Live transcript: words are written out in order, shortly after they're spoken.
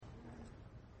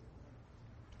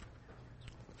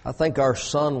I think our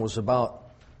son was about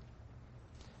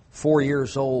 4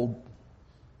 years old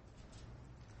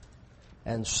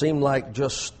and seemed like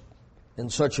just in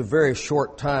such a very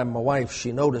short time, my wife,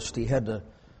 she noticed he had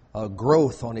a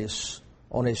growth on his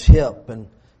hip, and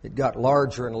it got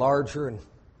larger and larger and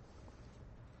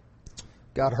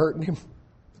got hurting him.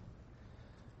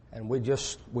 And we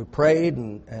prayed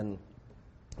and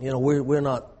we're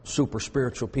not super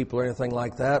spiritual people or anything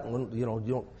like that. You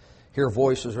don't hear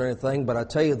voices or anything, but I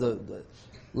tell you,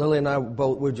 Lily and I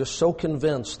we're just so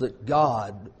convinced that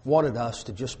God wanted us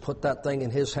to just put that thing in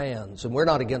His hands. And we're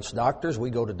not against doctors. We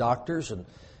go to doctors and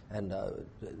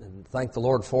thank the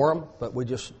Lord for them. But we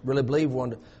just really believe we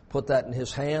wanted to put that in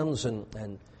His hands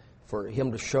and for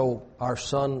Him to show our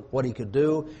son what he could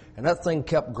do. And that thing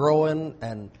kept growing,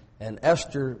 and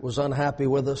Esther was unhappy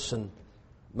with us, and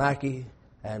Mackie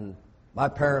and my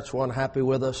parents were unhappy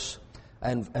with us.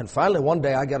 And finally one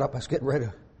day I got up, I was getting ready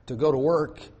to go to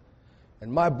work.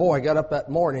 And my boy got up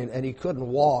that morning and he couldn't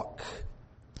walk.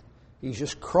 He's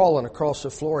just crawling across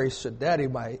the floor. He said, "Daddy,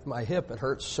 my hip, it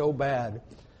hurts so bad."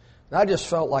 And I just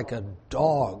felt like a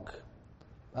dog.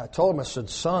 I told him, I said,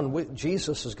 "Son,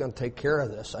 Jesus is going to take care of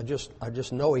this. I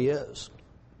just know He is."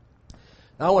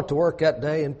 And I went to work that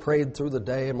day and prayed through the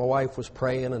day, and my wife was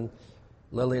praying, and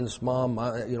Lillian's mom,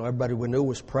 everybody we knew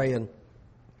was praying.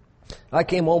 I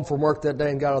came home from work that day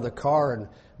and got out of the car, and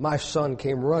my son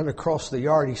came running across the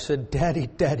yard. He said, "Daddy,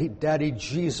 Daddy, Daddy,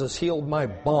 Jesus healed my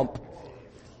bump."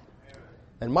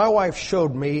 And my wife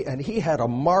showed me, and he had a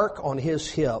mark on his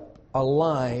hip, a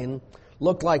line,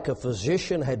 looked like a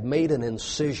physician had made an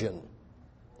incision.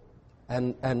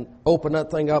 And opened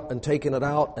that thing up and taken it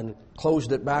out and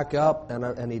closed it back up,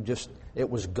 and it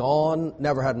was gone.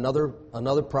 Never had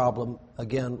another problem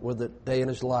again with it day in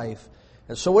his life.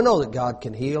 And so we know that God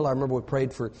can heal. I remember we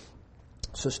prayed for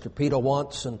Sister Peta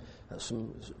once, and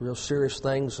some real serious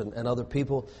things, and other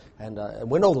people. And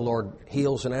we know the Lord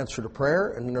heals in answer to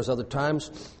prayer, and then there's other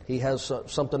times He has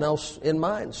something else in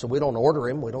mind. So we don't order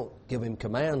Him, we don't give Him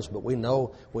commands, but we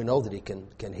know that He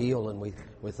can heal, and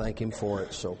we thank Him for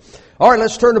it. So, all right,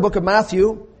 let's turn to the book of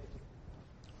Matthew.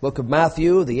 Book of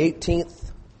Matthew, the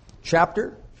 18th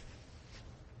chapter.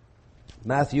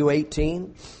 Matthew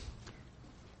 18.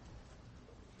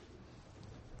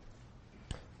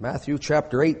 Matthew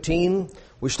chapter 18.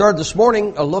 We started this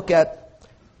morning a look at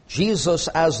Jesus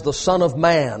as the Son of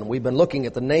Man. We've been looking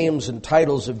at the names and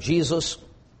titles of Jesus.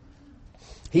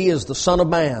 He is the Son of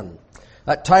Man.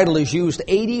 That title is used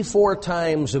 84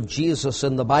 times of Jesus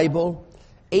in the Bible,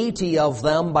 80 of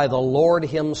them by the Lord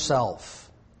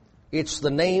Himself. It's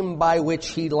the name by which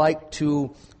He liked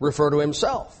to refer to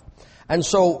Himself. And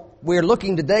so we're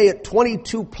looking today at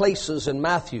 22 places in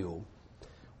Matthew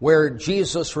where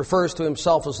Jesus refers to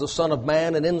Himself as the Son of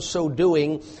Man, and in so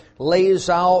doing lays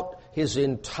out His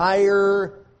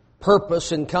entire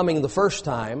purpose in coming the first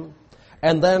time,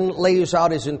 and then lays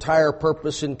out His entire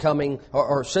purpose in coming,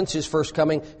 or since His first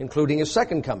coming, including His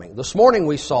second coming. This morning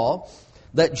we saw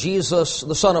that Jesus,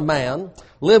 the Son of Man,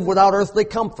 lived without earthly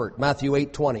comfort, Matthew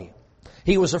 8:20.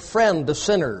 He was a friend to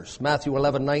sinners, Matthew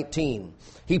 11:19.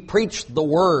 He preached the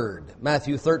Word,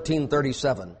 Matthew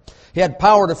 13:37. He had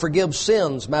power to forgive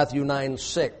sins, Matthew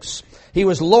 9:6. He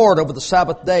was Lord over the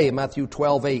Sabbath day, Matthew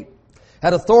 12:8.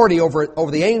 Had authority over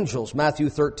the angels, Matthew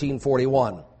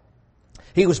 13:41.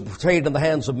 He was betrayed in the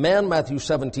hands of men, Matthew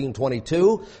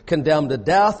 17:22. Condemned to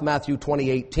death, Matthew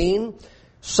 20:18.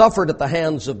 Suffered at the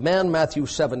hands of men, Matthew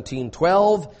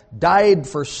 17:12. Died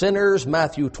for sinners,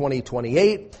 Matthew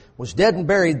 20:28. Was dead and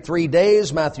buried 3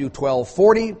 days, Matthew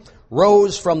 12:40.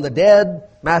 Rose from the dead,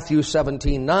 Matthew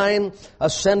 17:9,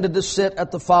 ascended to sit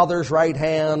at the Father's right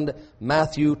hand,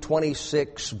 Matthew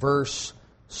 26, verse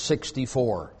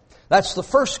 64. That's the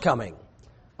first coming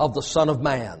of the Son of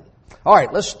Man. All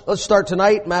right, let's start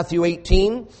tonight, Matthew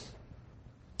 18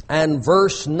 and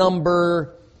verse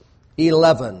number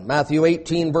 11. Matthew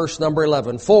 18, verse number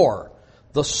 11. For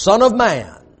the Son of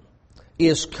Man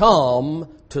is come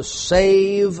to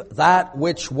save that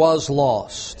which was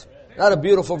lost. Isn't that a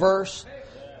beautiful verse?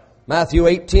 Matthew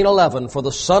 18:11. For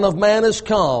the Son of Man is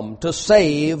come to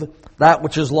save that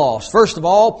which is lost. First of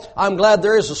all, I'm glad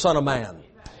there is a Son of Man.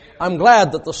 I'm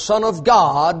glad that the Son of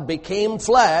God became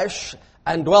flesh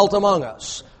and dwelt among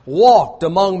us, walked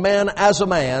among men as a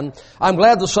man. I'm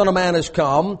glad the Son of Man has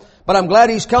come, but I'm glad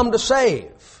He's come to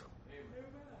save.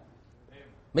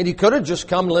 I mean, He could have just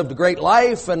come and lived a great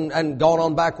life and gone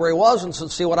on back where He was and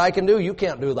said, "See what I can do." You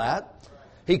can't do that.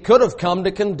 He could have come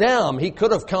to condemn. He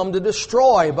could have come to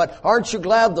destroy. But aren't you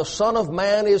glad the Son of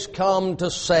Man is come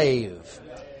to save?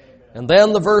 And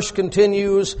then the verse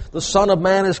continues, the Son of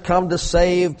Man is come to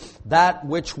save that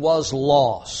which was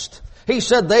lost. He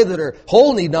said, they that are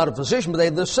whole need not a physician, but they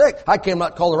that are sick. I came not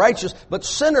to call the righteous, but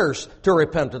sinners to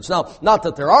repentance. Now, not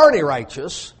that there are any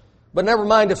righteous, but never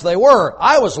mind if they were.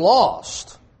 I was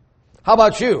lost. How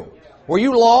about you? Were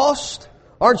you lost?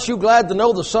 Aren't you glad to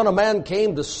know the Son of Man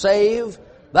came to save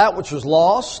that which was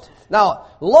lost? Now,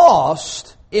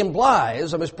 lost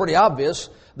implies, it's pretty obvious,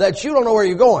 that you don't know where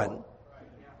you're going.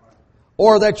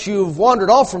 Or that you've wandered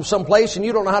off from someplace and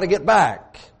you don't know how to get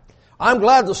back. I'm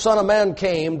glad the Son of Man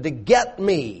came to get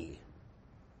me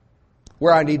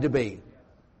where I need to be.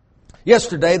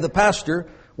 Yesterday, the pastor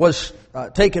was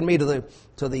taking me to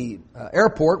the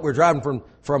airport. We're driving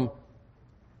from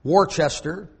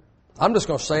Worcester. I'm just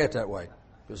going to say it that way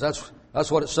because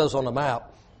that's what it says on the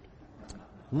map.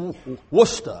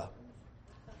 Worcester.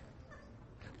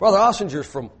 Brother Ossinger's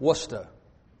from Worcester.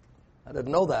 I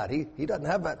didn't know that. He doesn't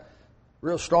have that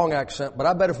real strong accent, but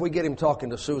I bet if we get him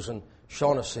talking to Susan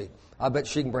Shaughnessy, I bet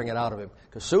she can bring it out of him.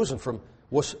 Because Susan from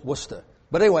Worcester.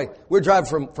 But anyway, we're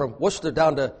driving from Worcester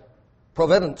down to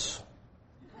Providence.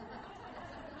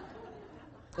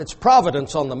 It's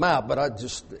Providence on the map, but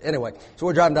anyway. So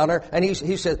we're driving down there, and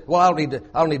he said, well, I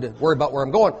don't need to worry about where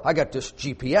I'm going. I got this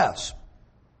GPS.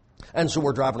 And so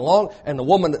we're driving along, and the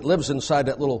woman that lives inside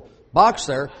that little box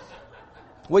there,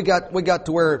 we got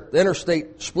to where the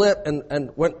interstate split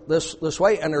and went this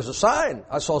way, and there's a sign.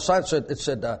 I saw a sign that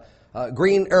said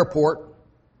Green Airport,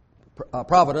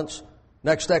 Providence,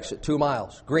 next exit 2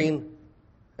 miles. Green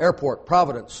Airport,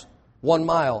 Providence, 1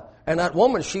 mile. And that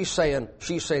woman, she's saying,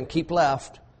 keep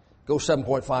left, go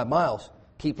 7.5 miles.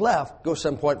 Keep left, go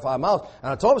 7.5 miles.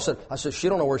 And I told her, I said, she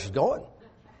don't know where she's going.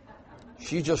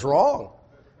 She's just wrong.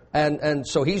 And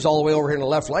so he's all the way over here in the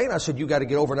left lane. I said, you got to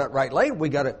get over in that right lane. We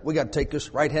got to take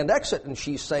this right-hand exit. And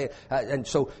she's saying, and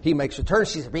so he makes a turn.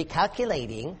 She's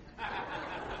recalculating.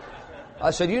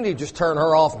 I said, you need to just turn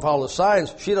her off and follow the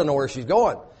signs. She doesn't know where she's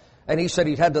going. And he said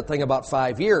he'd had that thing about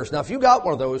 5 years. Now, if you got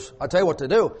one of those, I'll tell you what to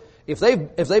do. If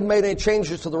they've made any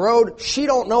changes to the road, she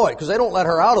don't know it because they don't let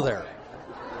her out of there.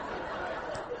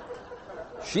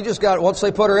 She just once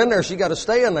they put her in there, she got to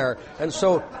stay in there. And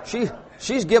so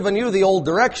she's giving you the old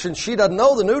directions. She doesn't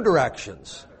know the new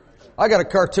directions. I got a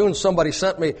cartoon somebody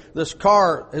sent me. This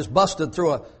car is busted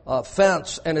through a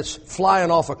fence and it's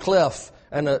flying off a cliff.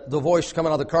 And the voice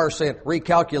coming out of the car saying,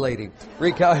 recalculating.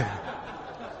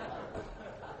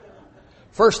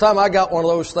 First time I got one of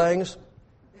those things,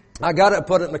 I got it,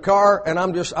 put it in the car, and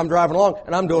I'm driving along,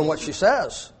 and I'm doing what she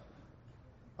says.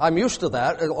 I'm used to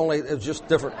that. It's just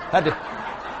different.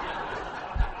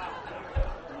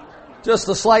 Just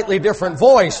a slightly different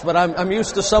voice, but I'm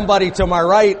used to somebody to my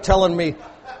right telling me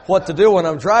what to do when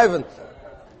I'm driving.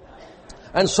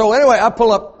 And so anyway, I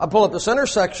pull up this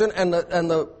intersection, and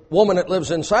the woman that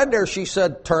lives inside there, she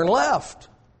said, turn left.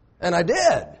 And I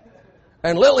did.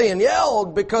 And Lillian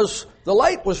yelled because the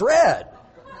light was red.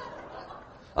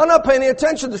 I'm not paying any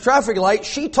attention to the traffic light.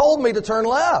 She told me to turn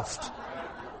left.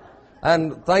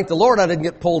 And thank the Lord I didn't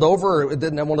get pulled over. It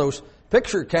didn't have one of those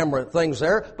picture camera things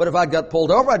there. But if I got pulled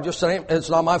over, I'd just say, it's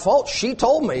not my fault. She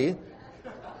told me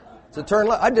to turn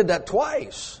left. I did that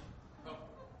twice.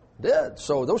 Did.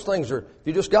 So those things if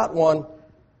you just got one,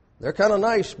 they're kind of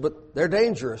nice, but they're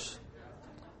dangerous.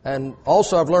 And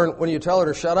also I've learned when you tell her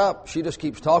to shut up, she just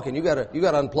keeps talking. You gotta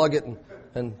unplug it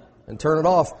and turn it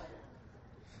off.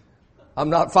 I'm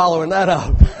not following that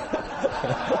up.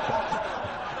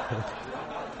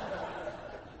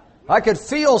 I could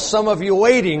feel some of you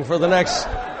waiting for the next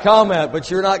comment,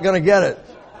 but you're not going to get it.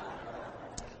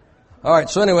 All right,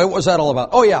 so anyway, what was that all about?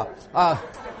 Oh, yeah.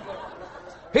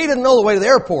 He didn't know the way to the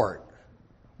airport,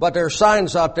 but there are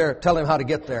signs out there telling him how to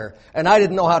get there. And I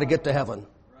didn't know how to get to heaven.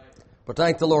 But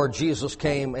thank the Lord, Jesus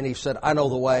came and He said, I know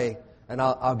the way, and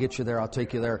I'll get you there. I'll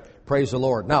take you there. Praise the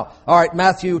Lord. Now, all right,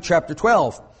 Matthew chapter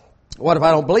 12. What if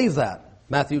I don't believe that?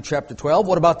 Matthew chapter 12,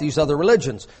 what about these other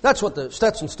religions? That's what the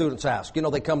Stetson students ask. You know,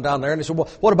 they come down there and they say, well,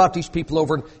 what about these people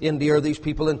over in India or these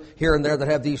people in here and there that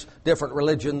have these different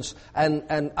religions?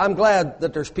 And I'm glad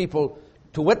that there's people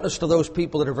to witness to those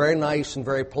people that are very nice and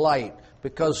very polite,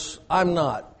 because I'm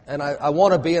not. And I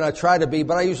want to be and I try to be,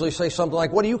 but I usually say something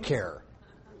like, what do you care?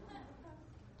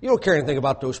 You don't care anything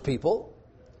about those people.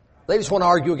 They just want to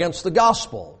argue against the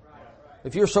gospel.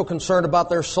 If you're so concerned about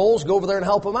their souls, go over there and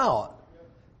help them out.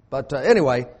 But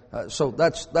anyway, so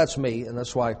that's me, and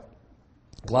that's why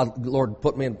the Lord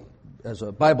put me in as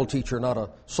a Bible teacher, not a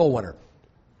soul winner.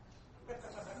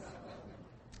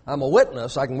 I'm a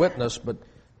witness. I can witness, but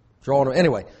drawing.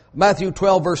 Anyway, Matthew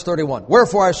 12, verse 31.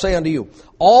 Wherefore I say unto you,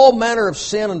 all manner of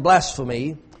sin and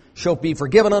blasphemy shall be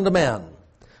forgiven unto men,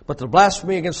 but the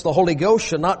blasphemy against the Holy Ghost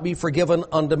shall not be forgiven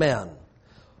unto men.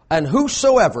 And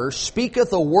whosoever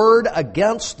speaketh a word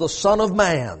against the Son of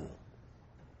Man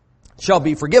shall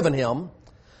be forgiven him.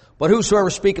 But whosoever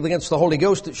speaketh against the Holy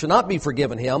Ghost, it shall not be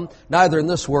forgiven him, neither in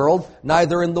this world,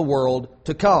 neither in the world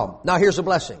to come. Now here's a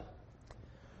blessing.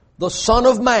 The Son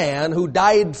of Man who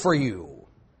died for you,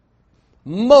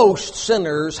 most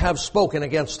sinners have spoken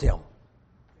against him.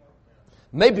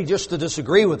 Maybe just to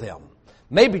disagree with him.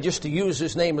 Maybe just to use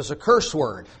his name as a curse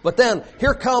word. But then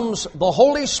here comes the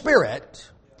Holy Spirit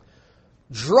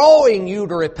drawing you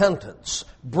to repentance,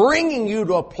 bringing you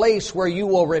to a place where you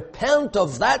will repent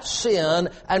of that sin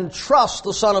and trust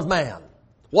the Son of Man.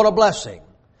 What a blessing.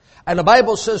 And the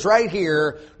Bible says right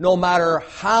here, no matter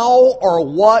how or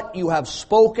what you have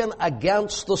spoken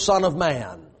against the Son of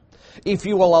Man, if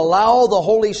you will allow the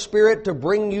Holy Spirit to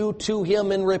bring you to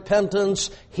Him in repentance,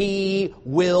 He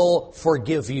will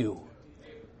forgive you.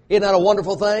 Isn't that a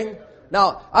wonderful thing?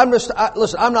 Now, listen,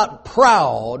 I'm not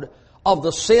proud of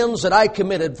the sins that I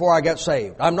committed before I got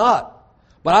saved. I'm not.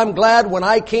 But I'm glad when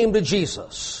I came to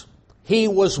Jesus, He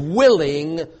was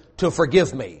willing to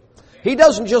forgive me. He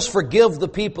doesn't just forgive the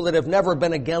people that have never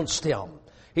been against Him.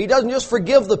 He doesn't just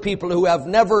forgive the people who have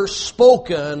never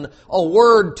spoken a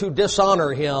word to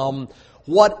dishonor Him.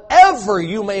 Whatever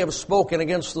you may have spoken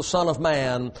against the Son of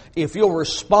Man, if you'll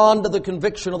respond to the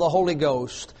conviction of the Holy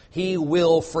Ghost, He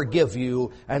will forgive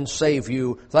you and save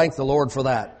you. Thank the Lord for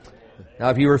that. Now,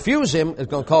 if you refuse Him,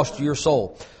 it's going to cost you your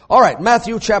soul. All right,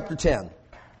 Matthew chapter 10.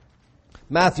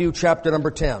 Matthew chapter number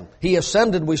 10. He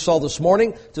ascended, we saw this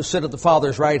morning, to sit at the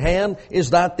Father's right hand.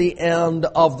 Is that the end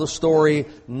of the story?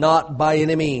 Not by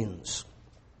any means.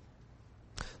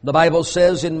 The Bible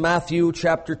says in Matthew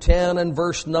chapter 10 and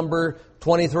verse number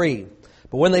 23,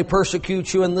 But when they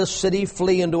persecute you in this city,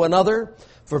 flee into another.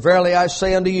 For verily I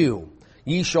say unto you,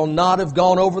 ye shall not have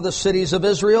gone over the cities of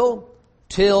Israel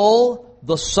till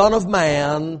the Son of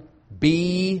Man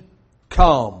be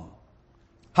come.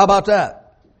 How about that?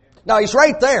 Now He's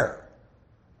right there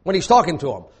when He's talking to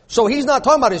them. So He's not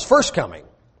talking about His first coming.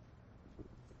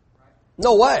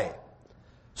 No way.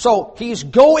 So He's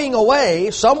going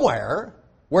away somewhere.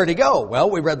 Where'd He go?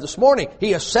 Well, we read this morning.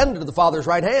 He ascended to the Father's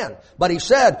right hand. But He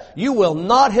said, you will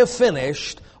not have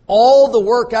finished all the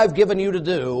work I've given you to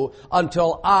do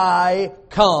until I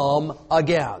come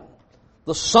again.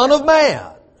 The Son of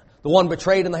Man, the one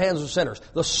betrayed in the hands of sinners.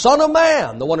 The Son of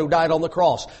Man, the one who died on the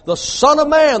cross. The Son of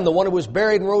Man, the one who was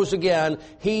buried and rose again.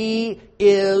 He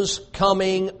is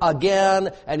coming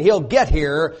again, and He'll get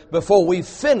here before we've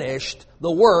finished the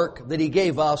work that He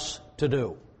gave us to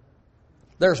do.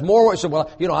 There's more. So,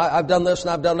 well, I've done this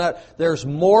and I've done that. There's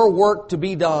more work to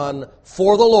be done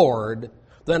for the Lord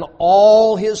than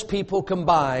all His people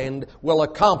combined will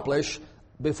accomplish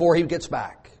before He gets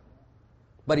back.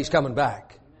 But He's coming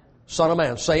back. Son of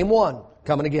Man, same one,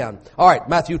 coming again. All right,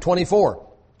 Matthew 24.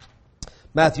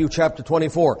 Matthew chapter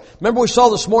 24. Remember we saw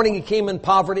this morning He came in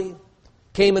poverty,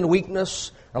 came in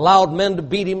weakness, allowed men to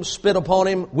beat Him, spit upon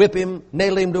Him, whip Him,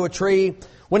 nail Him to a tree.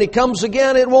 When He comes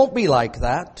again, it won't be like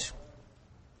that.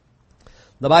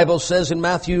 The Bible says in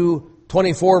Matthew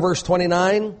 24 verse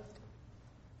 29,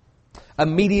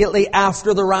 immediately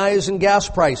after the rise in gas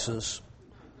prices.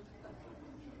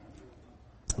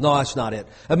 No, that's not it.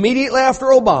 Immediately after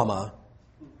Obama.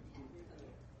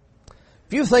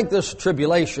 If you think this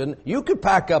tribulation, you could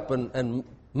pack up and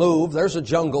move. There's a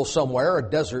jungle somewhere, a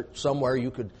desert somewhere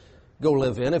you could go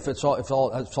live in if it's all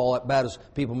that bad as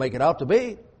people make it out to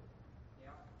be.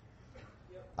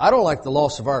 I don't like the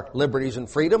loss of our liberties and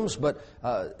freedoms, but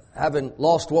having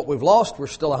lost what we've lost, we're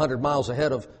still 100 miles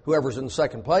ahead of whoever's in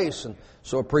second place, and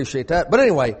so appreciate that. But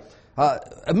anyway,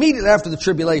 immediately after the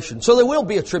tribulation, so there will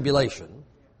be a tribulation.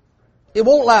 It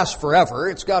won't last forever.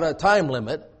 It's got a time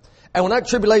limit. And when that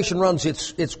tribulation runs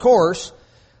its course,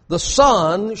 the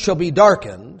sun shall be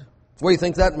darkened. What do you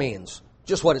think that means?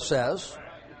 Just what it says.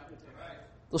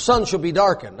 The sun shall be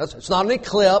darkened. It's not an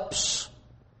eclipse.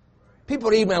 People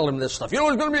are emailing this stuff. There's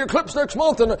going to be an eclipse next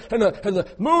month, and the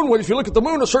moon, well, if you look at the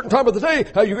moon a certain time of the day,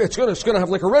 it's going to have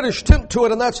like a reddish tint to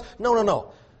it, and that's...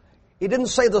 No. He didn't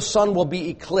say the sun will be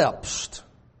eclipsed.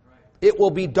 It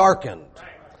will be darkened.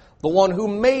 The one who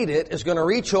made it is going to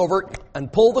reach over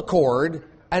and pull the cord,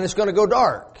 and it's going to go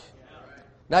dark.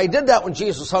 Now, He did that when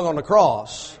Jesus hung on the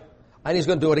cross, and He's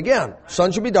going to do it again.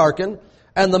 Sun shall be darkened,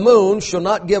 and the moon shall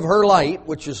not give her light,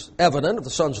 which is evident. If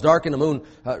the sun's darkened, the moon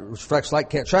reflects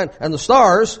light, can't shine. And the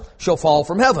stars shall fall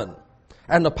from heaven,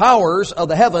 and the powers of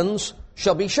the heavens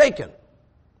shall be shaken.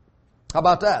 How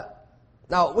about that?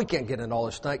 Now, we can't get into all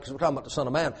this tonight because we're talking about the Son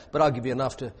of Man, but I'll give you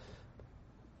enough to...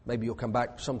 Maybe you'll come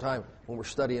back sometime when we're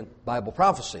studying Bible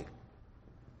prophecy.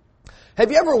 Have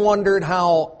you ever wondered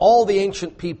how all the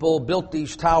ancient people built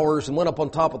these towers and went up on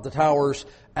top of the towers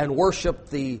and worshiped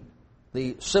the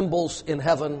symbols in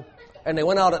heaven? And they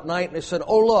went out at night and they said,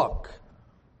 oh look,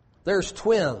 there's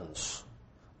twins.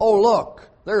 Oh look,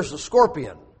 there's a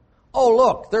scorpion. Oh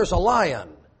look, there's a lion.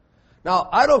 Now,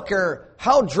 I don't care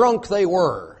how drunk they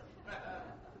were.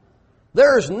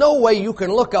 There's no way you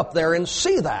can look up there and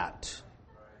see that.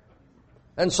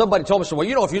 And somebody told me, so,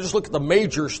 well, if you just look at the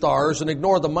major stars and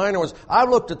ignore the minor ones. I've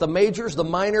looked at the majors, the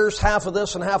minors, half of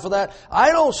this and half of that.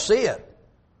 I don't see it.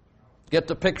 Get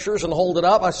the pictures and hold it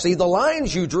up. I see the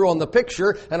lines you drew on the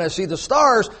picture and I see the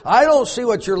stars. I don't see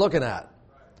what you're looking at.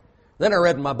 Then I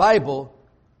read in my Bible,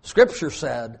 Scripture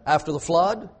said, after the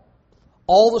flood,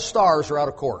 all the stars are out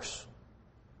of course.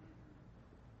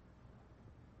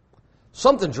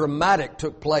 Something dramatic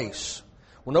took place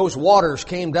when those waters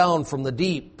came down from the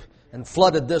deep and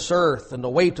flooded this earth, and the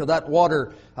weight of that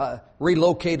water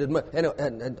relocated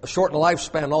and shortened the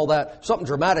lifespan and all that. Something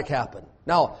dramatic happened.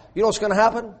 Now, you know what's going to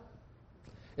happen?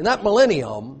 In that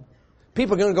millennium,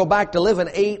 people are going to go back to living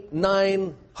 800,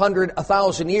 900,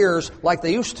 1,000 years like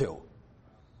they used to.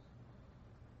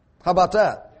 How about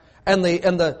that? And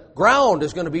the ground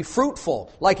is going to be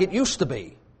fruitful like it used to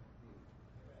be.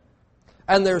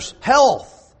 And there's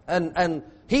health and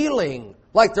healing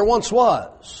like there once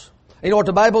was. And you know what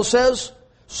the Bible says?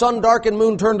 Sun darkened,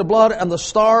 moon turned to blood, and the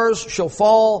stars shall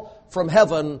fall from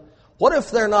heaven. What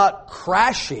if they're not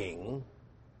crashing?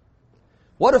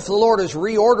 What if the Lord is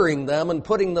reordering them and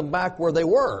putting them back where they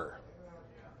were?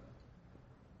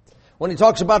 When He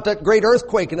talks about that great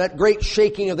earthquake and that great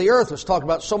shaking of the earth, it's talked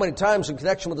about so many times in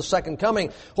connection with the second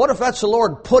coming. What if that's the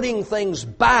Lord putting things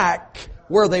back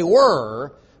where they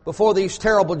were before these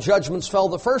terrible judgments fell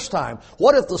the first time?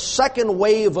 What if the second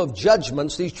wave of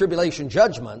judgments, these tribulation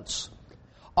judgments,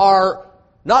 are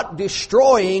not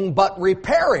destroying but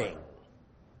repairing?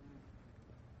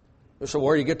 So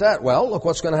where do you get that? Well, look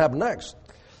what's going to happen next.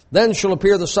 Then shall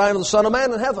appear the sign of the Son of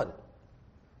Man in heaven.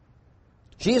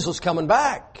 Jesus coming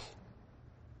back.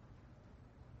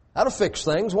 That'll fix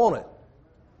things, won't it?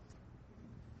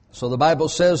 So the Bible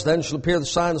says, then shall appear the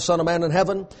sign of the Son of Man in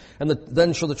heaven, and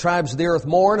then shall the tribes of the earth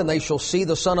mourn, and they shall see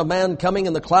the Son of Man coming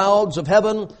in the clouds of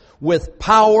heaven with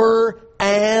power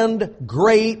and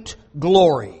great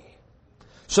glory.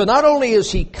 So not only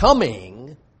is He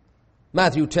coming,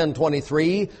 Matthew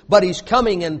 10:23, but He's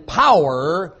coming in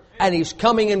power and He's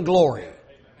coming in glory.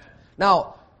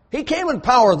 Now, He came in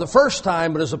power the first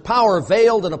time, but as a power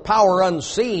veiled and a power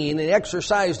unseen, and He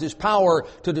exercised His power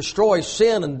to destroy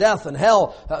sin and death and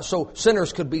hell so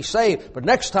sinners could be saved. But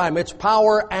next time it's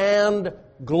power and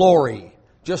glory.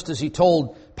 Just as He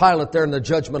told Pilate there in the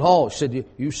judgment hall. He said,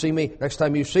 you see me, next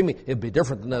time you see me, it'll be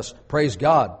different than this. Praise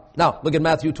God. Now, look at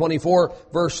Matthew 24,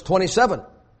 verse 27.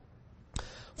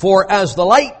 For as the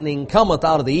lightning cometh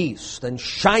out of the east, and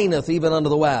shineth even unto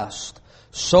the west,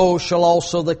 so shall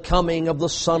also the coming of the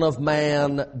Son of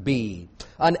Man be.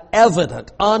 An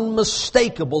evident,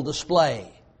 unmistakable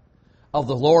display of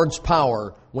the Lord's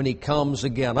power when He comes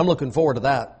again. I'm looking forward to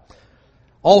that.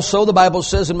 Also, the Bible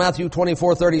says in Matthew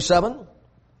 24:37,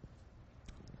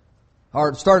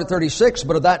 or start at 36,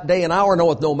 but of that day and hour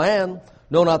knoweth no man,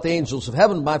 no not the angels of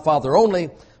heaven, my Father only.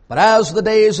 But as the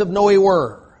days of Noe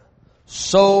were,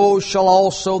 so shall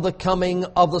also the coming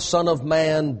of the Son of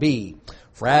Man be.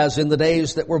 For as in the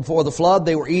days that were before the flood,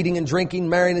 they were eating and drinking,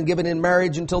 marrying and giving in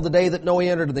marriage until the day that Noe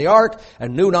entered in the ark,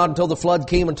 and knew not until the flood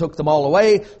came and took them all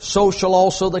away, so shall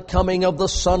also the coming of the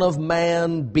Son of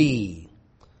Man be.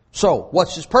 So,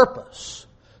 what's His purpose?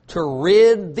 To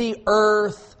rid the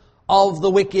earth of the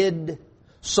wicked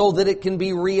so that it can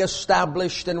be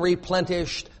reestablished and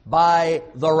replenished by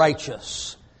the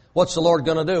righteous. What's the Lord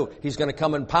going to do? He's going to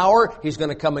come in power. He's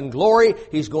going to come in glory.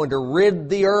 He's going to rid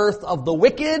the earth of the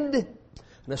wicked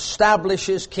and establish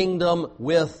His kingdom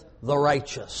with the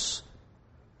righteous.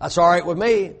 That's all right with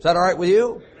me. Is that all right with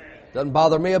you? Doesn't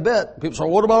bother me a bit. People say,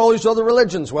 what about all these other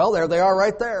religions? Well, there they are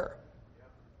right there.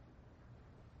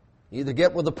 You either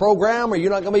get with the program or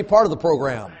you're not going to be part of the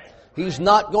program. He's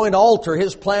not going to alter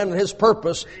His plan and His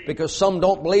purpose because some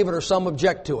don't believe it or some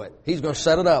object to it. He's going to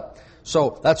set it up.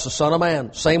 So that's the Son of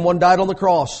Man. Same one died on the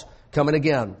cross, coming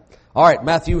again. All right,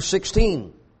 Matthew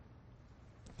 16.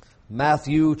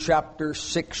 Matthew chapter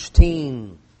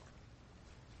 16.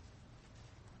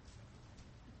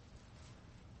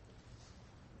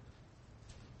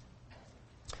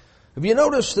 Have you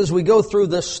noticed as we go through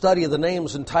this study of the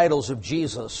names and titles of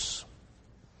Jesus,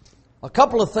 a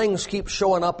couple of things keep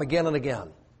showing up again and again.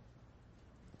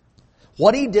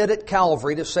 What He did at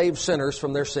Calvary to save sinners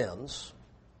from their sins,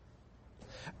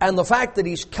 and the fact that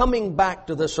He's coming back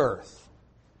to this earth.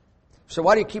 So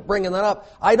why do you keep bringing that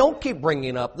up? I don't keep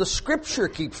bringing it up. The Scripture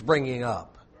keeps bringing it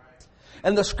up.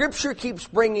 And the Scripture keeps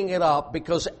bringing it up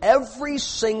because every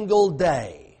single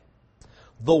day,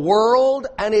 the world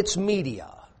and its media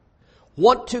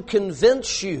want to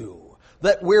convince you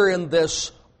that we're in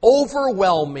this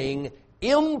overwhelming,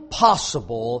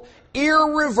 impossible,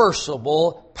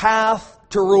 irreversible path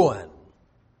to ruin.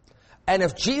 And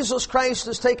if Jesus Christ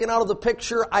is taken out of the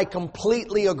picture, I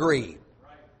completely agree.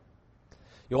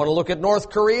 You want to look at North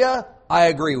Korea? I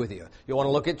agree with you. You want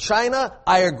to look at China?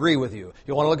 I agree with you.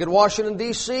 You want to look at Washington,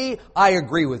 D.C.? I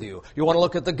agree with you. You want to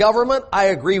look at the government? I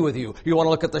agree with you. You want to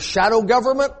look at the shadow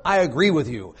government? I agree with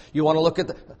you. You want to look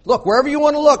at look, wherever you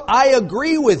want to look, I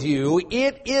agree with you.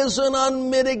 It is an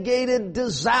unmitigated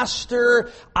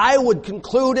disaster. I would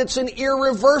conclude it's an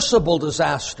irreversible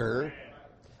disaster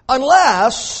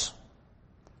unless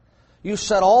you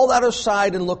set all that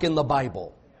aside and look in the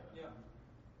Bible.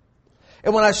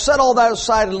 And when I set all that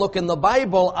aside and look in the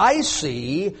Bible, I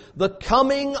see the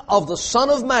coming of the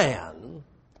Son of Man,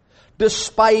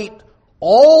 despite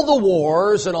all the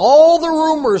wars and all the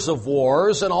rumors of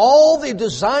wars and all the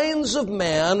designs of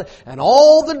man and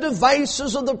all the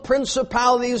devices of the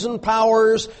principalities and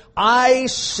powers. I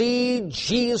see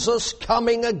Jesus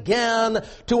coming again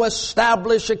to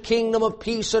establish a kingdom of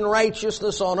peace and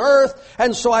righteousness on earth.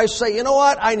 And so I say, you know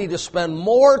what? I need to spend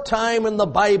more time in the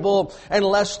Bible and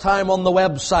less time on the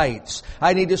websites.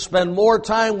 I need to spend more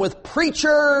time with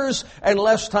preachers and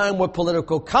less time with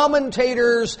political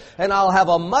commentators, and I'll have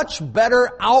a much better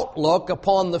outlook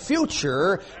upon the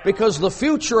future, because the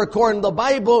future, according to the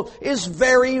Bible, is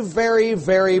very, very,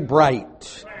 very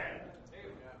bright.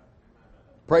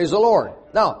 Praise the Lord.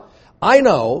 Now, I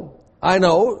know,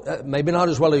 maybe not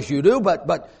as well as you do,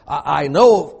 but I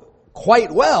know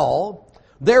quite well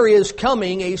there is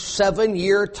coming a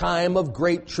 7-year time of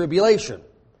great tribulation.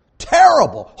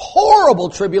 Terrible, horrible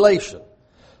tribulation,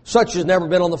 such as never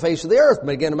been on the face of the earth,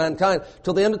 beginning of mankind,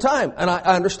 till the end of time. And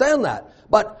I understand that.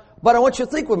 But I want you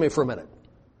to think with me for a minute.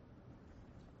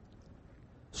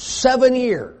 7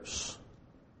 years.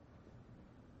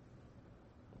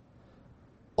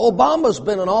 Obama's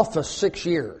been in office 6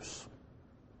 years.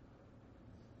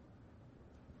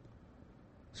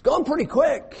 It's gone pretty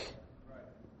quick.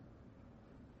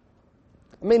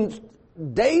 I mean,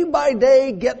 day by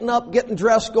day, getting up, getting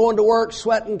dressed, going to work,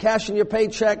 sweating, cashing your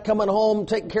paycheck, coming home,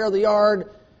 taking care of the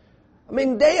yard. I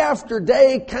mean, day after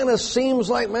day kind of seems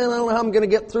like, man, I don't know how I'm going to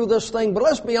get through this thing, but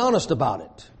let's be honest about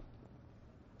it.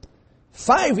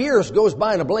 5 years goes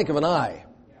by in a blink of an eye.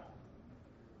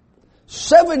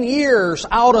 7 years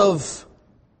out of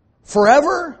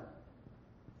forever,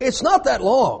 it's not that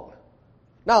long.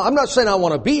 Now, I'm not saying I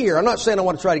want to be here. I'm not saying I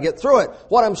want to try to get through it.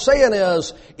 What I'm saying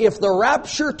is, if the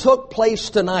rapture took place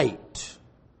tonight,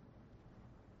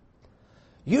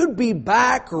 you'd be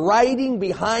back riding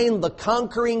behind the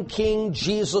conquering King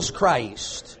Jesus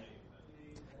Christ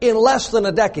in less than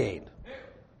a decade.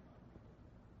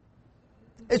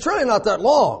 It's really not that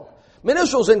long. I mean,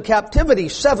 Israel's in captivity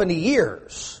 70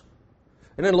 years.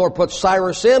 And then the Lord puts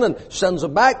Cyrus in and sends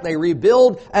them back. They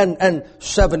rebuild. And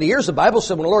 70 years, the Bible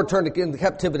said, when the Lord turned in the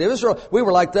captivity of Israel, we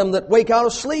were like them that wake out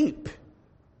of sleep.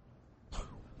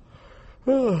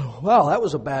 Well, that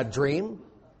was a bad dream.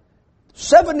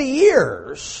 70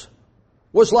 years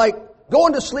was like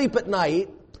going to sleep at night,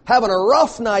 having a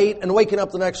rough night, and waking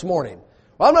up the next morning.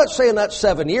 Well, I'm not saying that's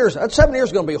 7 years. That 7 years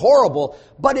is going to be horrible,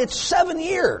 but it's 7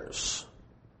 years.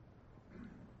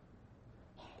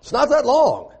 It's not that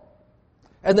long.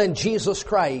 And then Jesus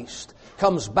Christ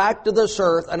comes back to this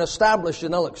earth and establishes,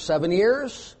 7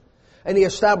 years, and He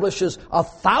establishes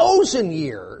 1,000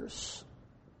 years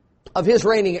of His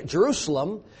reigning at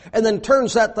Jerusalem, and then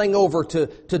turns that thing over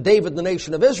to David, the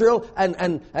nation of Israel,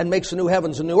 and makes a new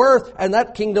heavens and new earth, and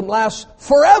that kingdom lasts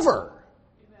forever.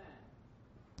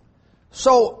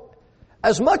 So,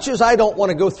 as much as I don't want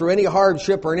to go through any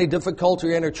hardship or any difficulty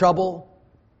or any trouble,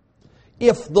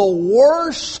 if the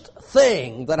worst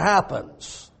thing that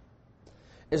happens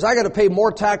is I got to pay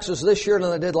more taxes this year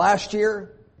than I did last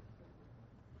year,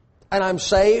 and I'm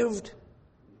saved,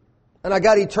 and I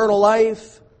got eternal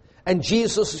life, and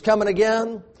Jesus is coming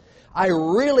again, I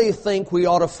really think we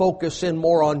ought to focus in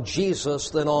more on Jesus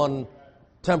than on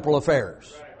temporal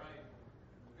affairs.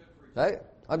 Okay?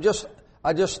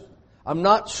 I'm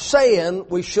not saying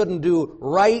we shouldn't do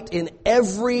right in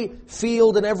every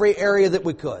field and every area that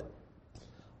we could.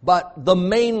 But the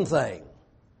main thing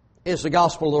is the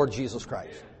gospel of Lord Jesus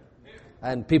Christ.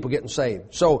 And people getting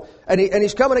saved. So, and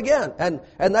He's coming again. And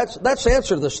that's the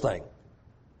answer to this thing.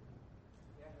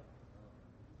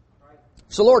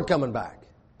 It's the Lord coming back.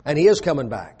 And He is coming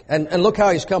back. And look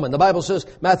how He's coming. The Bible says,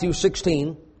 Matthew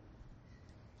 16,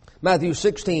 Matthew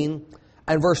 16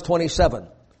 and verse 27.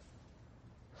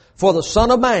 For the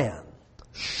Son of Man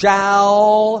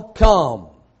shall come.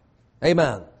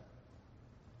 Amen.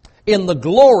 In the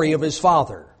glory of His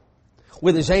Father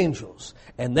with His angels.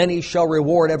 And then He shall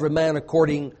reward every man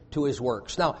according to his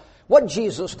works. Now, what did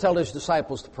Jesus tell His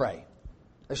disciples to pray?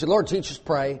 They said, Lord, teach us to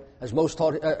pray, as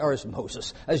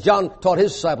John taught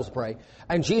his disciples to pray.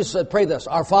 And Jesus said, pray this,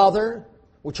 Our Father,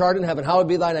 which art in heaven, hallowed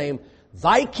be thy name.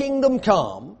 Thy kingdom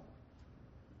come.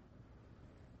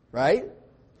 Right?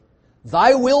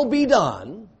 Thy will be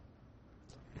done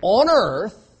on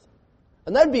earth.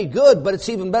 And that'd be good, but it's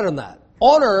even better than that.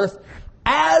 On earth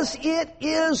as it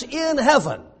is in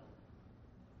heaven.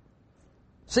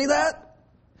 See that?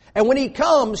 And when He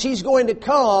comes, He's going to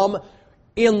come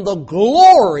in the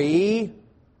glory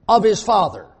of His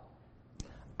Father.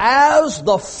 As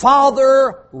the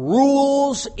Father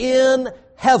rules in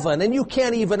heaven. And you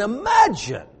can't even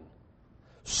imagine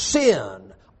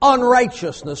sin,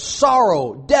 unrighteousness,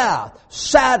 sorrow, death,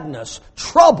 sadness,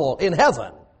 trouble in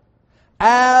heaven.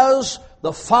 As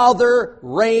the Father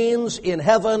reigns in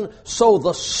heaven, so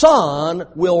the Son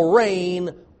will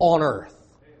reign on earth.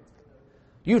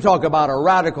 You talk about a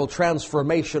radical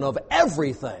transformation of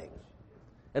everything.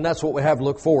 And that's what we have to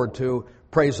look forward to.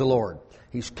 Praise the Lord.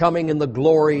 He's coming in the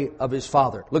glory of His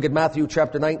Father. Look at Matthew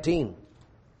chapter 19.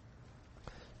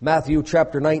 Matthew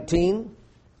chapter 19.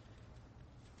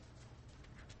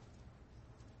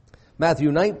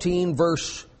 Matthew 19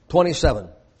 verse 27.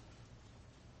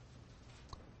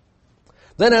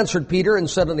 Then answered Peter and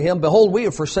said unto Him, Behold, we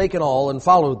have forsaken all and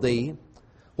followed Thee.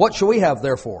 What shall we have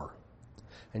therefore?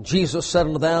 And Jesus said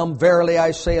unto them, Verily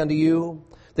I say unto you,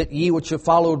 that ye which have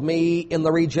followed me in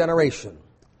the regeneration,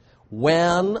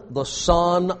 when the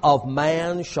Son of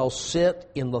Man shall sit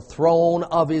in the throne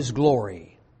of His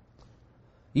glory,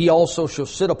 ye also shall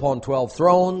sit upon 12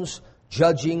 thrones,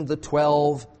 judging the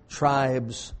 12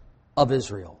 tribes of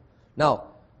Israel. Now,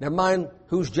 never mind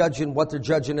who's judging, what they're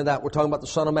judging in that. We're talking about the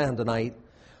Son of Man tonight.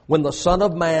 When the Son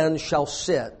of Man shall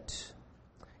sit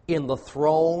in the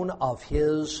throne of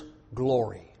His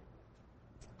glory.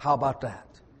 How about that?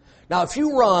 Now, if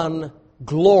you run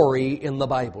glory in the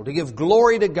Bible, to give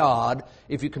glory to God,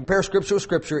 if you compare Scripture with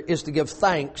Scripture, is to give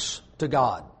thanks to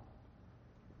God.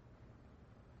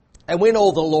 And we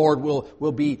know the Lord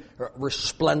will be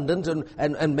resplendent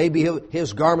and maybe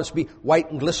His garments be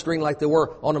white and glistering like they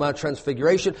were on the Mount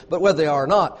Transfiguration. But whether they are or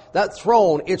not, that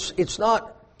throne, it's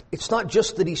not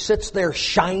just that He sits there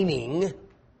shining.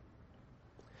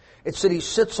 It's that He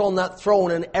sits on that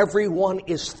throne and everyone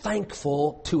is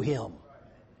thankful to Him.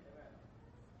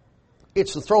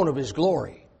 It's the throne of His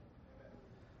glory.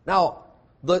 Now,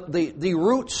 the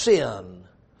root sin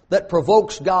that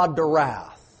provokes God to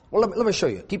wrath. Well, let me show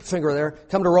you. Keep your finger there.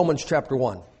 Come to Romans chapter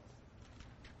 1.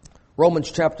 Romans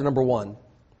chapter number 1.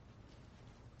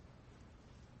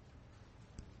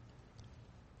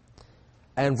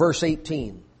 And verse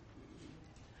 18.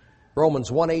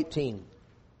 Romans 1:18.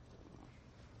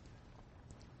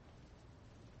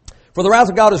 For the wrath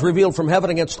of God is revealed from heaven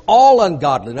against all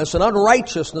ungodliness and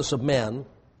unrighteousness of men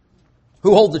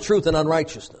who hold the truth in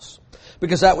unrighteousness.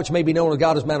 Because that which may be known of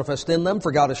God is manifest in them,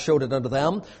 for God has showed it unto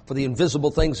them. For the invisible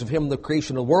things of Him, the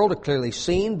creation of the world, are clearly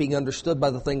seen, being understood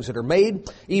by the things that are made,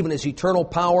 even His eternal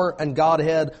power and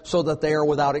Godhead, so that they are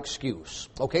without excuse.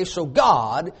 Okay, so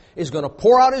God is going to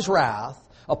pour out His wrath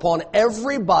upon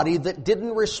everybody that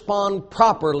didn't respond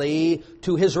properly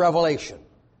to His revelation.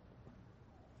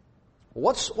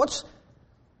 What's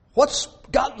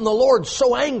gotten the Lord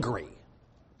so angry?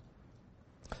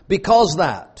 Because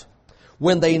that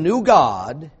when they knew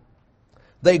God,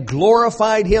 they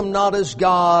glorified Him not as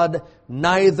God,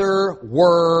 neither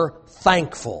were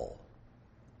thankful,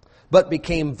 but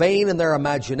became vain in their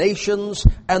imaginations,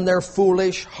 and their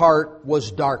foolish heart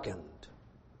was darkened.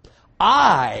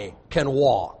 I can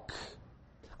walk.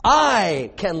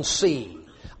 I can see.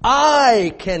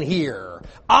 I can hear.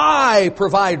 I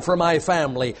provide for my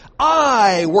family.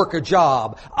 I work a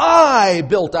job. I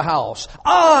built a house.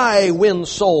 I win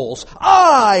souls.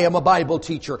 I am a Bible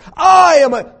teacher.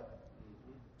 The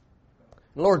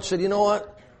Lord said, you know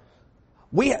what?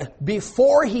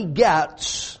 Before He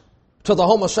gets to the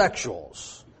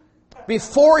homosexuals,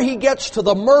 before He gets to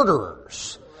the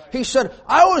murderers, He said,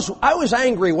 I was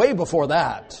angry way before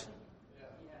that.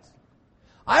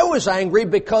 I was angry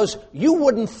because you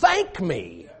wouldn't thank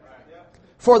me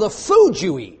for the food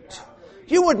you eat.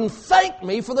 You wouldn't thank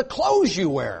me for the clothes you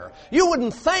wear. You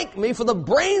wouldn't thank me for the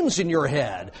brains in your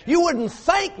head. You wouldn't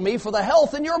thank me for the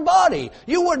health in your body.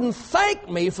 You wouldn't thank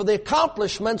me for the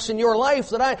accomplishments in your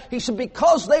life He said,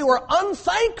 because they were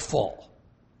unthankful,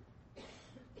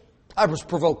 I was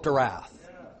provoked to wrath.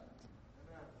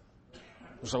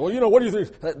 So, well, what do you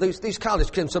think? These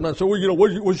college kids sometimes say, well,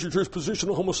 what's your position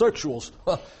on homosexuals?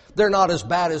 They're not as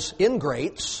bad as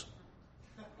ingrates.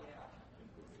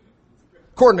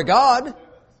 According to God,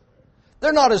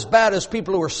 they're not as bad as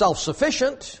people who are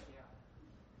self-sufficient.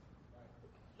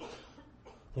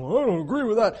 Well, I don't agree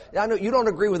with that. I know you don't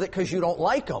agree with it because you don't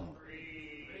like them.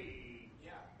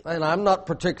 And I'm not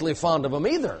particularly fond of them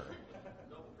either.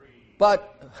 But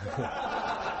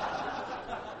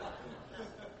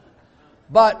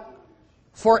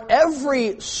for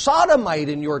every sodomite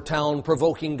in your town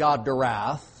provoking God to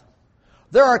wrath,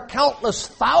 there are countless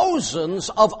thousands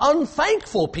of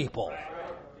unthankful people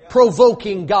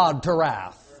provoking God to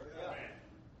wrath.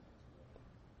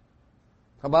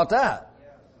 How about that?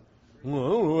 Well, I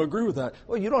don't agree with that.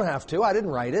 Well, you don't have to. I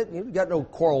didn't write it. You've got no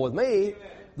quarrel with me.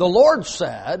 The Lord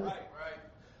said,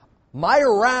 my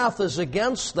wrath is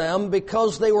against them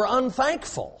because they were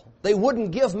unthankful. They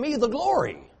wouldn't give me the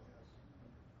glory.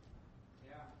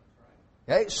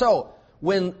 Okay, so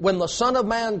when the Son of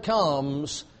Man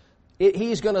comes,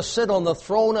 He's going to sit on the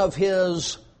throne of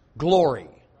His glory.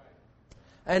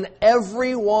 And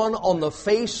everyone on the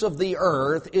face of the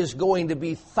earth is going to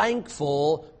be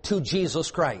thankful to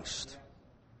Jesus Christ.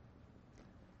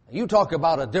 You talk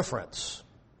about a difference.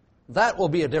 That will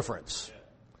be a difference.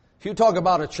 If you talk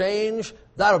about a change,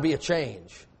 that'll be a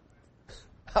change.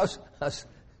 I was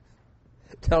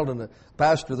telling the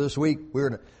pastor this week, we were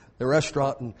in the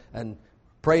restaurant and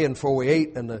praying before we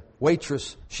ate, and the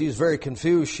waitress, she's very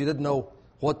confused. She didn't know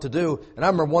what to do. And I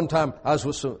remember one time I was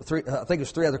with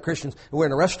three other Christians, and we were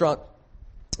in a restaurant,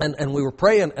 and we were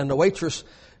praying, and the waitress,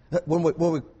 when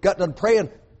we got done praying,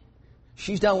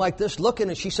 she's down like this looking,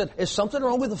 and she said, "Is something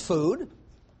wrong with the food?"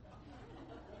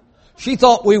 She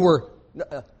thought we were,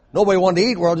 nobody wanted to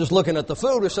eat. We're all just looking at the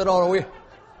food. We said, "Oh, we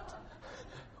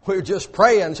were just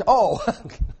praying." Oh,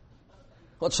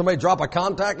 let somebody drop a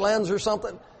contact lens or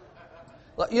something?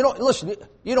 Listen,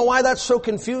 you know why that's so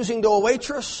confusing to a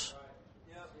waitress?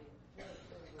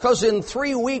 Because in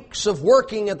 3 weeks of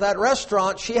working at that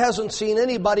restaurant, she hasn't seen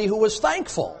anybody who was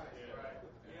thankful.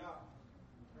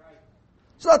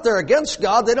 It's not they're against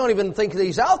God. They don't even think that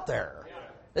He's out there.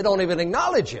 They don't even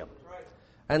acknowledge Him.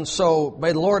 And so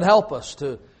may the Lord help us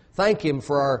to thank Him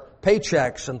for our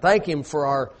paychecks, and thank Him for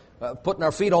our putting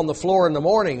our feet on the floor in the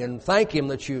morning, and thank Him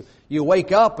that you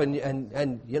wake up and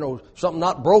something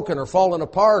not broken or falling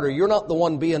apart, or you're not the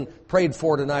one being prayed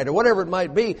for tonight, or whatever it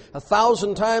might be.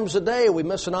 1,000 times a day we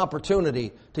miss an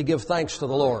opportunity to give thanks to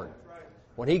the Lord.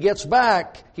 When He gets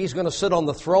back, He's going to sit on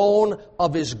the throne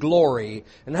of His glory.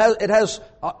 And it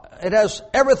has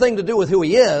everything to do with who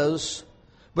He is,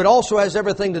 but also has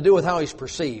everything to do with how He's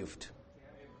perceived.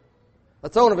 The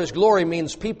throne of His glory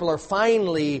means people are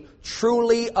finally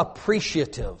truly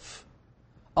appreciative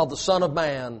of the Son of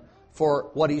Man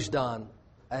for what He's done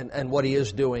and what He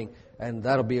is doing, and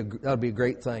that'll be a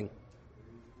great thing.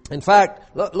 In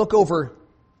fact, look over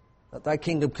at Thy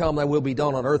kingdom come, Thy will be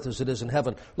done on earth as it is in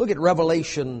heaven. Look at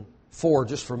Revelation 4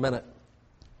 just for a minute.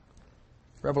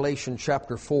 Revelation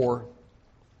chapter 4.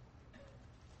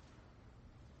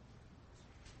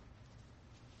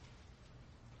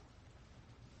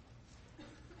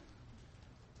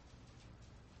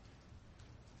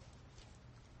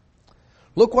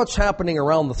 Look what's happening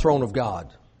around the throne of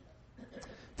God.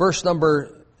 Verse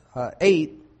number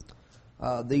 8,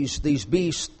 these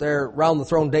beasts, they're around the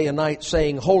throne day and night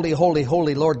saying, "Holy, holy,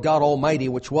 holy, Lord God Almighty,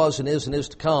 which was and is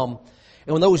to come."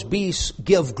 And when those beasts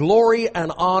give glory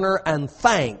and honor and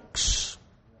thanks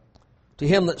to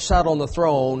Him that sat on the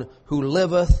throne, who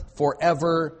liveth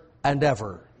forever and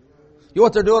ever. You know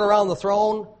what they're doing around the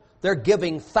throne? They're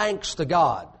giving thanks to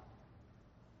God.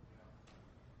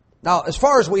 Now, as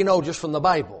far as we know just from the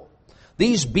Bible,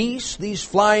 these beasts, these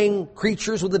flying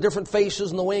creatures with the different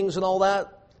faces and the wings and all that,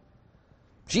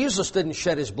 Jesus didn't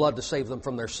shed His blood to save them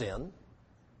from their sin.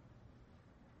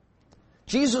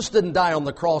 Jesus didn't die on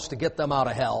the cross to get them out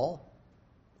of hell.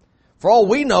 For all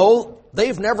we know,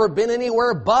 they've never been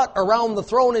anywhere but around the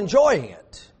throne enjoying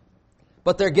it.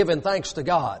 But they're giving thanks to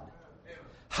God.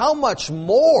 How much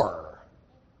more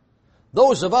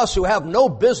those of us who have no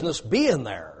business being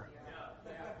there,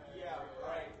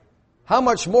 how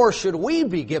much more should we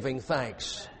be giving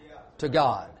thanks to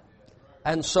God?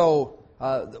 And so,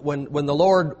 when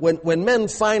men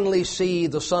finally see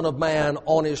the Son of Man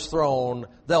on His throne,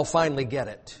 they'll finally get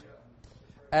it.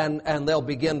 And they'll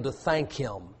begin to thank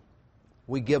Him.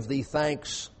 We give Thee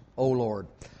thanks, O Lord.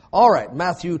 All right,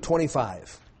 Matthew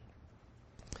 25.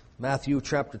 Matthew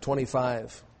chapter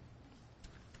 25.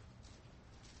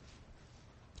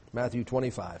 Matthew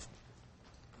 25.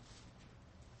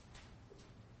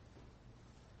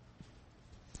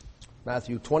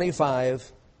 Matthew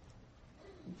 25,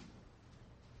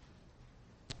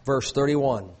 verse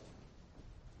 31.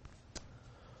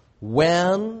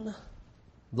 When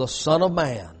the Son of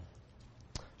Man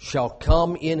shall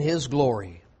come in His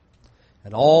glory,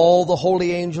 and all the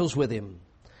holy angels with Him,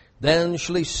 then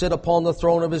shall He sit upon the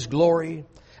throne of His glory,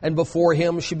 and before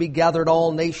Him shall be gathered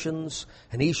all nations,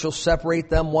 and He shall separate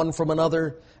them one from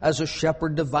another, as a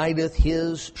shepherd divideth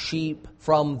his sheep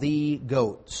from the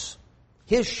goats.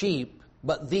 His sheep,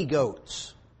 but the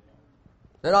goats.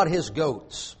 They're not His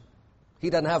goats. He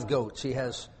doesn't have goats. He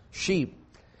has sheep.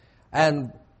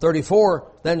 And 34,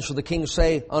 then shall the King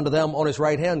say unto them on His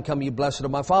right hand, Come ye blessed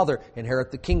of my Father,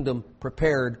 inherit the kingdom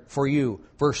prepared for you.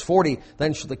 Verse 40,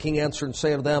 then shall the King answer and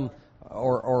say unto them,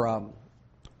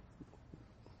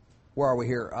 where are we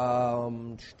here?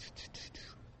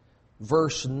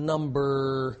 Verse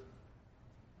number,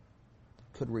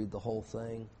 could read the whole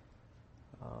thing.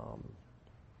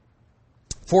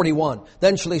 41,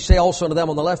 then shall He say also unto them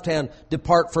on the left hand,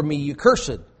 Depart from me, ye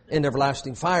cursed, in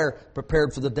everlasting fire,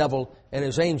 prepared for the devil and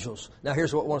his angels. Now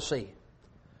here's what we want to see.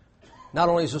 Not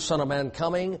only is the Son of Man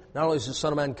coming, not only is the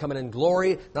Son of Man coming in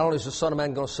glory, not only is the Son of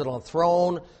Man going to sit on a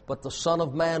throne, but the Son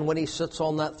of Man, when He sits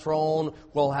on that throne,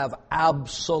 will have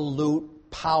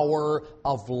absolute power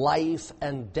of life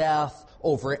and death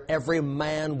over every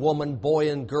man, woman, boy,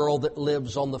 and girl that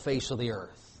lives on the face of the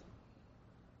earth.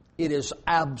 It is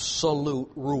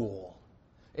absolute rule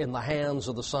in the hands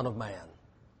of the Son of Man.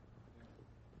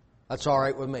 That's all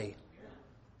right with me.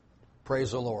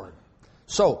 Praise the Lord.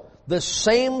 So, this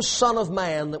same Son of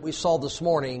Man that we saw this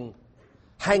morning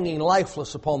hanging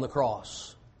lifeless upon the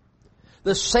cross,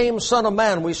 this same Son of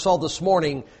Man we saw this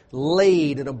morning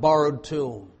laid in a borrowed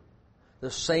tomb,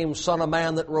 the same Son of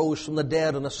Man that rose from the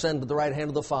dead and ascended to the right hand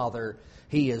of the Father,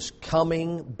 He is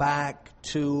coming back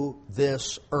to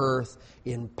this earth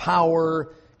in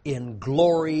power, in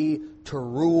glory, to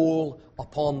rule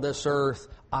upon this earth.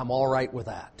 I'm all right with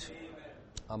that.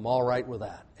 I'm all right with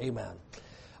that. Amen.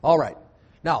 All right.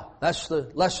 Now, that's the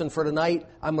lesson for tonight.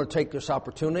 I'm going to take this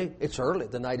opportunity. It's early.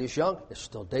 The night is young. It's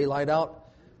still daylight out.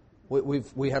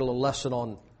 We had a little lesson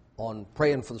on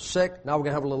praying for the sick. Now we're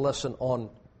going to have a little lesson on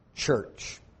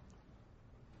church.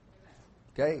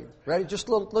 Okay? Ready? Just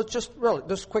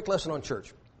a quick lesson on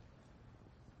church.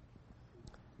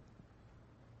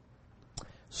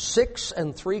 6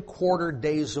 3/4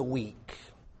 days a week,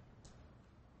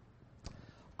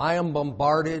 I am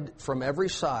bombarded from every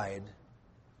side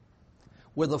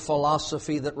with a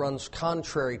philosophy that runs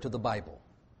contrary to the Bible.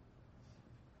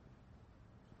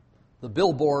 The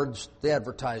billboards, the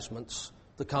advertisements,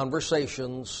 the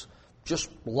conversations, just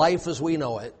life as we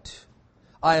know it.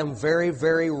 I am very,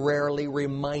 very rarely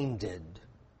reminded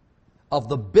of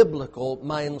the biblical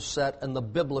mindset and the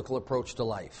biblical approach to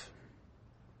life.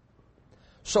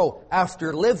 So,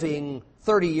 after living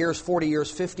 30 years, 40 years,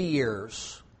 50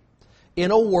 years in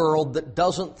a world that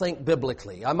doesn't think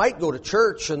biblically, I might go to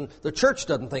church and the church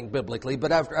doesn't think biblically,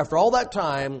 but after all that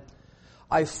time,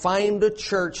 I find a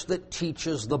church that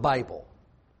teaches the Bible.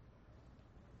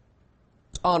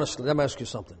 Honestly, let me ask you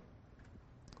something.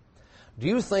 Do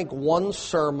you think one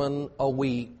sermon a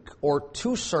week, or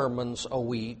 2 sermons a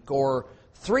week, or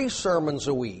 3 sermons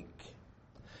a week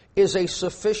is a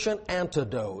sufficient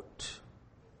antidote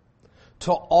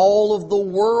to all of the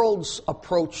world's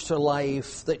approach to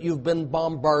life that you've been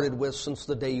bombarded with since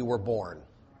the day you were born?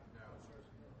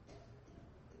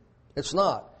 It's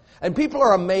not. And people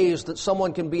are amazed that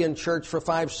someone can be in church for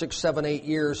 5, 6, 7, 8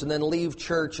 years and then leave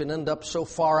church and end up so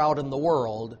far out in the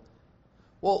world.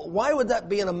 Well, why would that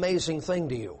be an amazing thing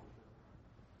to you?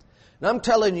 And I'm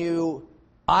telling you,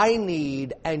 I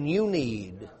need and you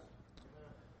need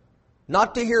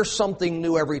not to hear something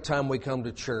new every time we come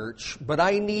to church, but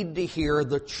I need to hear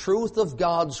the truth of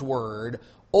God's Word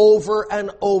over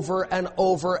and over and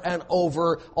over and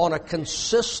over on a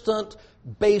consistent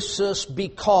basis,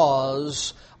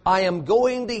 because I am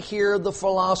going to hear the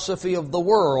philosophy of the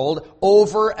world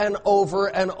over and over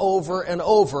and over and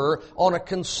over on a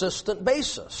consistent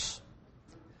basis.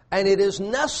 And it is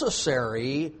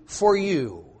necessary for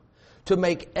you to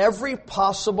make every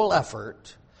possible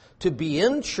effort to be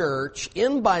in church,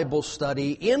 in Bible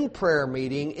study, in prayer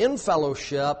meeting, in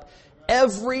fellowship,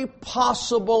 every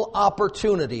possible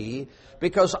opportunity,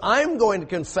 because I'm going to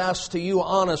confess to you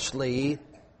honestly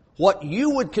what you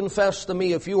would confess to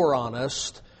me if you were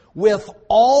honest. With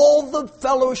all the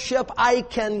fellowship I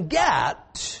can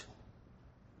get,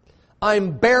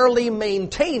 I'm barely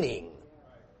maintaining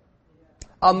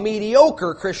a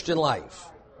mediocre Christian life.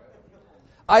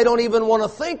 I don't even want to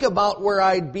think about where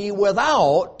I'd be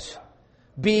without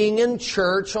being in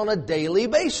church on a daily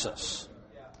basis.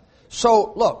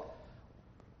 So, look,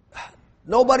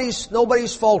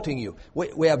 Nobody's faulting you.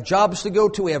 We have jobs to go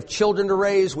to, we have children to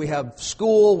raise, we have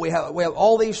school, we have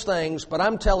all these things, but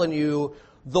I'm telling you,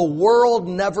 the world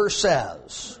never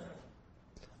says,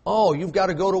 oh, you've got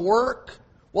to go to work?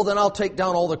 Well, then I'll take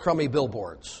down all the crummy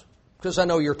billboards, because I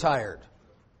know you're tired.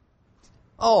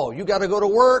 Oh, you got to go to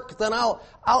work? Then I'll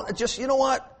just, you know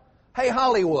what? Hey,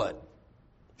 Hollywood,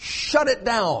 shut it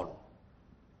down.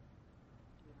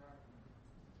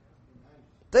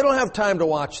 They don't have time to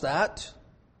watch that.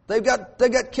 They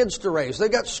got kids to raise. They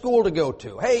got school to go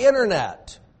to. Hey,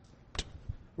 internet,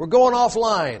 we're going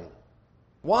offline.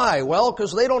 Why? Well,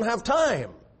 because they don't have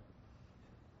time.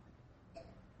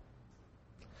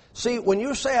 See, when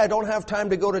you say I don't have time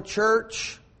to go to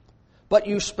church, but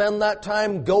you spend that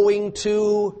time going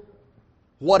to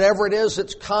whatever it is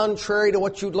that's contrary to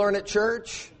what you'd learn at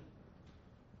church.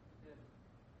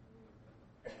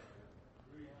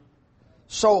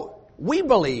 So, we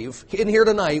believe, in here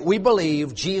tonight, we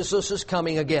believe Jesus is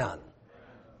coming again.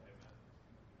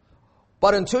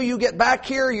 But until you get back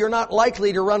here, you're not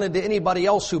likely to run into anybody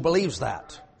else who believes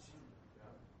that.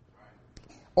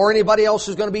 Or anybody else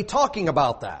who's going to be talking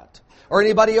about that. Or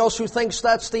anybody else who thinks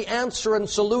that's the answer and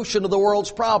solution to the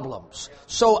world's problems.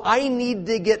 So I need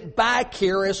to get back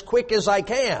here as quick as I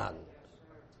can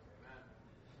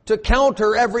to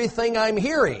counter everything I'm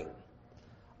hearing.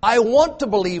 I want to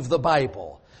believe the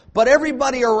Bible. But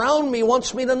everybody around me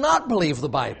wants me to not believe the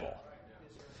Bible.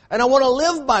 And I want to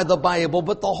live by the Bible,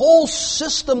 but the whole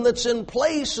system that's in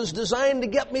place is designed to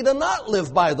get me to not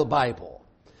live by the Bible.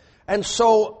 And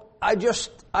so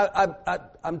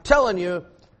I'm telling you,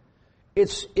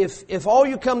 it's if all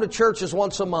you come to church is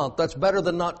once a month, that's better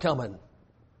than not coming.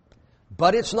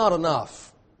 But it's not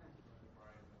enough.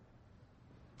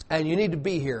 And you need to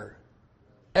be here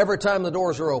every time the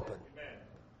doors are open.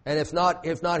 And if not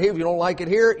here, if you don't like it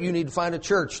here, you need to find a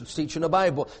church that's teaching the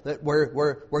Bible that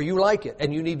where you like it.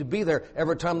 And you need to be there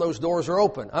every time those doors are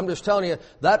open. I'm just telling you,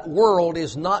 that world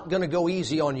is not going to go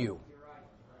easy on you.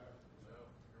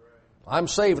 I'm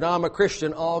saved, now I'm a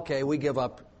Christian. Oh, okay, we give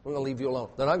up. We're going to leave you alone.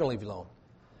 They're not going to leave you alone.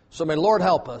 So may Lord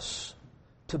help us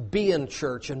to be in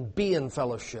church and be in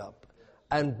fellowship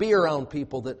and be around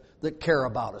people that care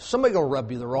about us. Somebody going to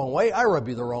rub you the wrong way. I rub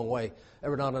you the wrong way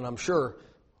every now and then, I'm sure.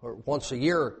 Or once a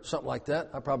year, or something like that.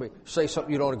 I probably say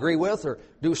something you don't agree with or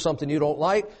do something you don't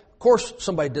like. Of course,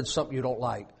 somebody did something you don't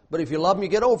like. But if you love them, you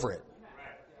get over it.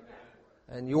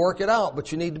 And you work it out,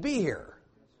 but you need to be here.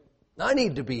 I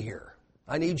need to be here.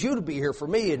 I need you to be here for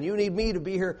me, and you need me to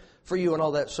be here for you and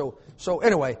all that. So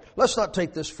anyway, let's not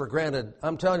take this for granted.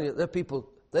 I'm telling you, that people,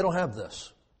 they don't have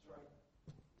this.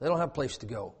 They don't have a place to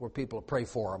go where people will pray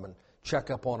for them and check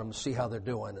up on them and see how they're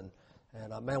doing. And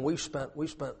man, we spent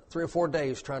 3 or 4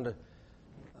 days trying to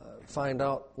find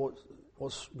out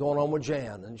what's going on with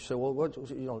Jan. And you say, well,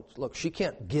 look, she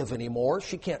can't give anymore.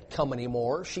 She can't come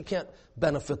anymore. She can't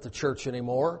benefit the church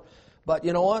anymore. But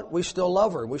you know what? We still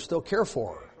love her. We still care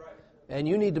for her. And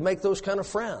you need to make those kind of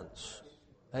friends.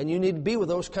 And you need to be with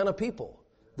those kind of people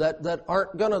that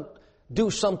aren't going to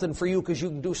do something for you because you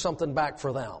can do something back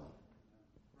for them.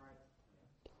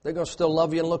 They're going to still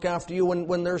love you and look after you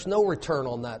when there's no return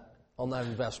on that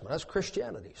investment. That's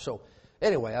Christianity. So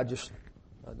anyway, I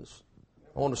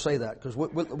want to say that because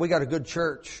we got a good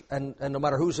church, and no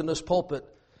matter who's in this pulpit,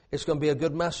 it's going to be a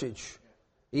good message,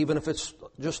 even if it's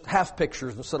just half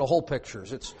pictures instead of whole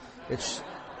pictures. It's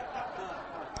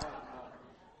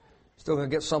still going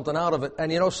to get something out of it.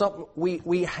 And you know something,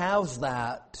 we have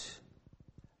that,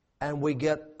 and we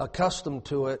get accustomed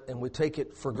to it, and we take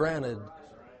it for granted,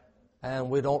 and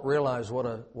we don't realize what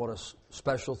a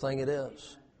special thing it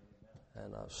is.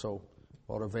 And so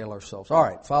we ought to avail ourselves. All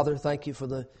right, Father, thank you for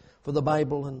the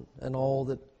Bible and all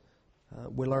that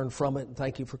we learn from it. And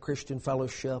thank you for Christian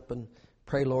fellowship. And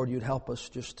pray, Lord, you'd help us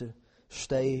just to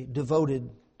stay devoted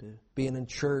to being in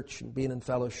church and being in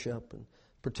fellowship and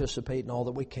participate in all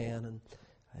that we can. And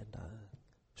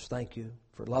just thank you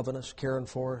for loving us, caring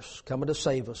for us, coming to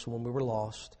save us when we were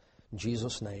lost. In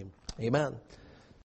Jesus' name, amen.